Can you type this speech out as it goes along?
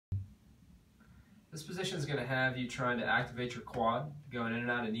This position is going to have you trying to activate your quad, going in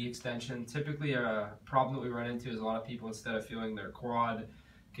and out of knee extension. Typically a problem that we run into is a lot of people, instead of feeling their quad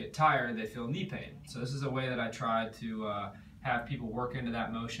get tired, they feel knee pain. So this is a way that I try to have people work into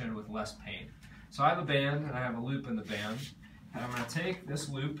that motion with less pain. So I have a band and I have a loop in the band, and I'm going to take this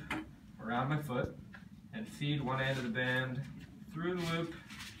loop around my foot and feed one end of the band through the loop,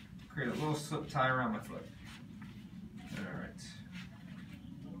 create a little slip tie around my foot. Alright,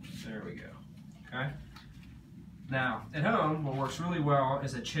 there we go. Okay. Now, at home, what works really well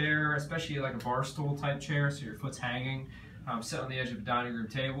is a chair, especially like a bar stool type chair, so your foot's hanging. Sit on the edge of a dining room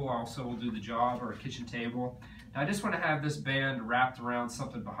table, also will do the job, or a kitchen table. Now, I just want to have this band wrapped around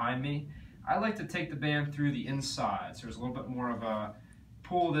something behind me. I like to take the band through the inside, so there's a little bit more of a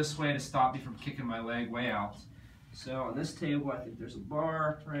pull this way to stop me from kicking my leg way out. So on this table, I think there's a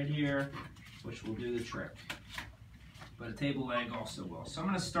bar right here, which will do the trick. But a table leg also will. So I'm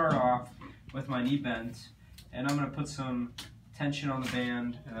going to start off with my knee bent, and I'm going to put some tension on the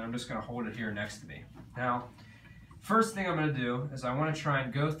band, and then I'm just going to hold it here next to me. Now, first thing I'm going to do is I want to try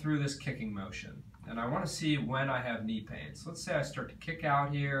and go through this kicking motion, and I want to see when I have knee pain. So let's say I start to kick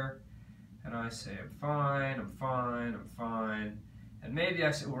out here, and I say, I'm fine, I'm fine, I'm fine. And maybe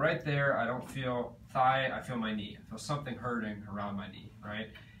I say, well, right there, I don't feel thigh, I feel my knee. I feel something hurting around my knee, right?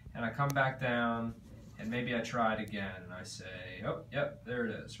 And I come back down, and maybe I try it again, and I say, oh, yep, there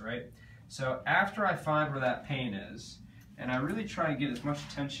it is, right? So after I find where that pain is, and I really try and get as much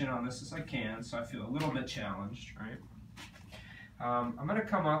tension on this as I can, so I feel a little bit challenged, right? I'm going to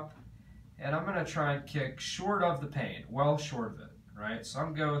come up, and I'm going to try and kick short of the pain, well short of it, right? So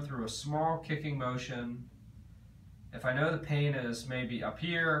I'm going through a small kicking motion. If I know the pain is maybe up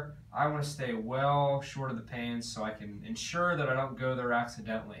here, I want to stay well short of the pain so I can ensure that I don't go there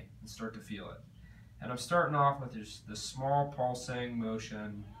accidentally and start to feel it. And I'm starting off with just this small pulsing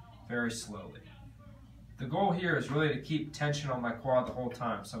motion, very slowly. The goal here is really to keep tension on my quad the whole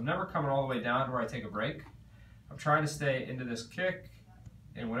time. So I'm never coming all the way down to where I take a break. I'm trying to stay into this kick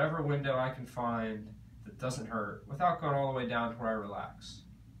in whatever window I can find that doesn't hurt without going all the way down to where I relax.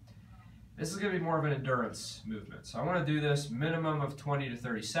 This is going to be more of an endurance movement. So I want to do this minimum of 20 to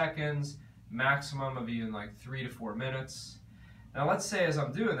 30 seconds, maximum of even like 3 to 4 minutes. Now let's say as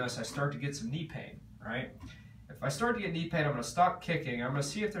I'm doing this, I start to get some knee pain, right? If I start to get knee pain, I'm going to stop kicking. I'm going to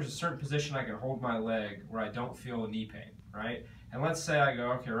see if there's a certain position I can hold my leg where I don't feel knee pain, right? And let's say I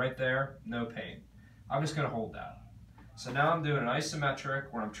go, okay, right there, no pain. I'm just going to hold that. So now I'm doing an isometric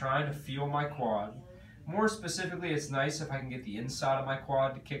where I'm trying to feel my quad. More specifically, it's nice if I can get the inside of my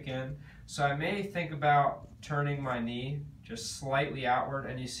quad to kick in. So I may think about turning my knee just slightly outward,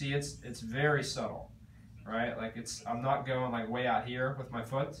 and you see it's very subtle, right? Like I'm not going like way out here with my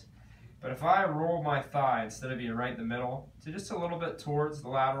foot. But if I roll my thigh instead of being right in the middle to just a little bit towards the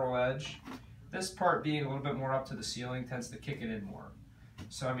lateral edge, this part being a little bit more up to the ceiling tends to kick it in more.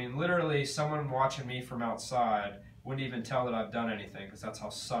 So I mean, literally someone watching me from outside wouldn't even tell that I've done anything because that's how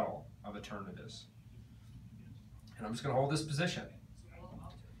subtle of a turn it is. And I'm just going to hold this position.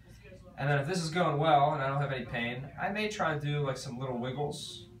 And then if this is going well and I don't have any pain, I may try and do like some little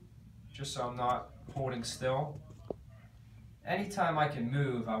wiggles just so I'm not holding still. Anytime I can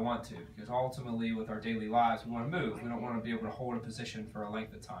move, I want to, because ultimately with our daily lives, we want to move. We don't want to be able to hold a position for a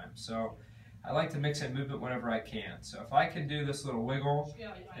length of time. So I like to mix in movement whenever I can. So if I can do this little wiggle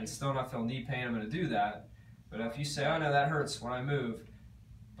and still not feel knee pain, I'm going to do that. But if you say, oh no, that hurts when I move,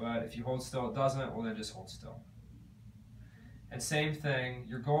 but if you hold still it doesn't, well then just hold still. And same thing,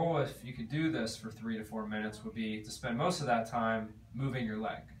 your goal, if you could do this for 3 to 4 minutes, would be to spend most of that time moving your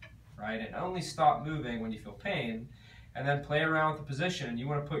leg, right? And only stop moving when you feel pain, and then play around with the position. You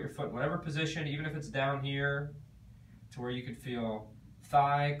want to put your foot in whatever position, even if it's down here, to where you can feel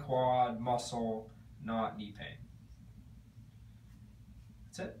thigh, quad, muscle, not knee pain.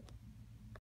 That's it.